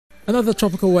Another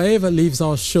tropical wave leaves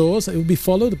our shores. It will be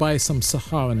followed by some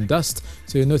Saharan dust.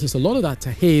 So you'll notice a lot of that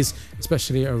haze,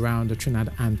 especially around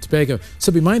Trinidad and Tobago.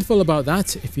 So be mindful about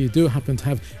that if you do happen to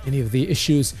have any of the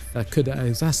issues that could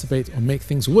exacerbate or make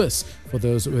things worse for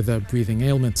those with breathing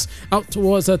ailments. Out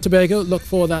towards Tobago, look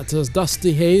for that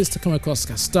dusty haze to come across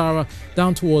Castara,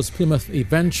 down towards Plymouth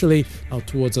eventually, out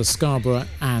towards Scarborough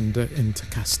and into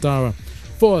Castara.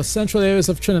 For central areas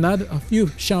of Trinidad, a few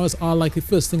showers are likely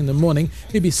first thing in the morning,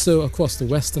 maybe so across the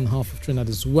western half of Trinidad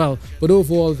as well. But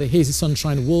overall, the hazy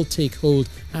sunshine will take hold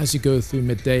as you go through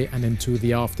midday and into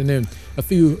the afternoon. A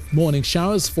few morning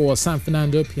showers for San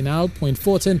Fernando, Pinal, Point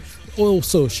Fortin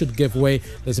also should give way.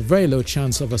 There's a very low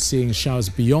chance of us seeing showers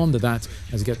beyond that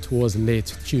as we get towards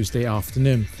late Tuesday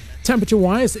afternoon.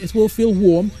 Temperature-wise, it will feel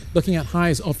warm, looking at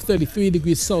highs of 33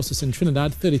 degrees Celsius in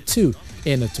Trinidad, 32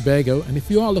 in Tobago. And if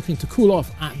you are looking to cool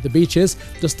off at the beaches,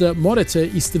 just moderate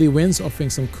easterly winds offering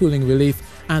some cooling relief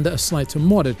and a slight to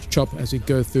moderate chop as we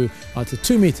go through to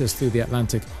 2 meters through the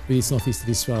Atlantic with these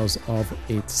northeasterly swells of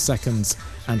 8 seconds.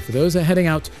 And for those heading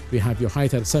out, we have your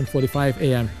height at 7:45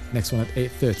 a.m., next one at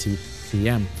 8:30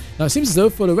 p.m. Now, it seems as though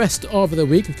for the rest of the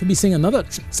week, we could be seeing another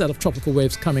set of tropical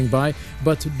waves coming by,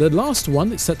 but the last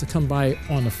one is set to come by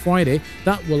on a Friday.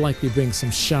 That will likely bring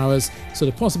some showers, so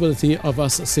the possibility of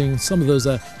us seeing some of those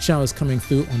showers coming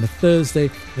through on the Thursday,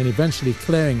 then eventually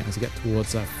clearing as we get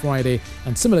towards Friday,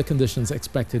 and similar conditions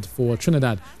expected for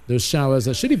Trinidad. Those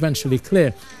showers should eventually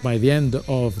clear by the end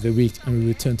of the week, and we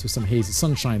return to some hazy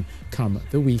sunshine come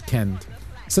the weekend.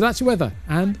 So that's your weather,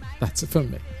 and that's it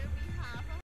from me.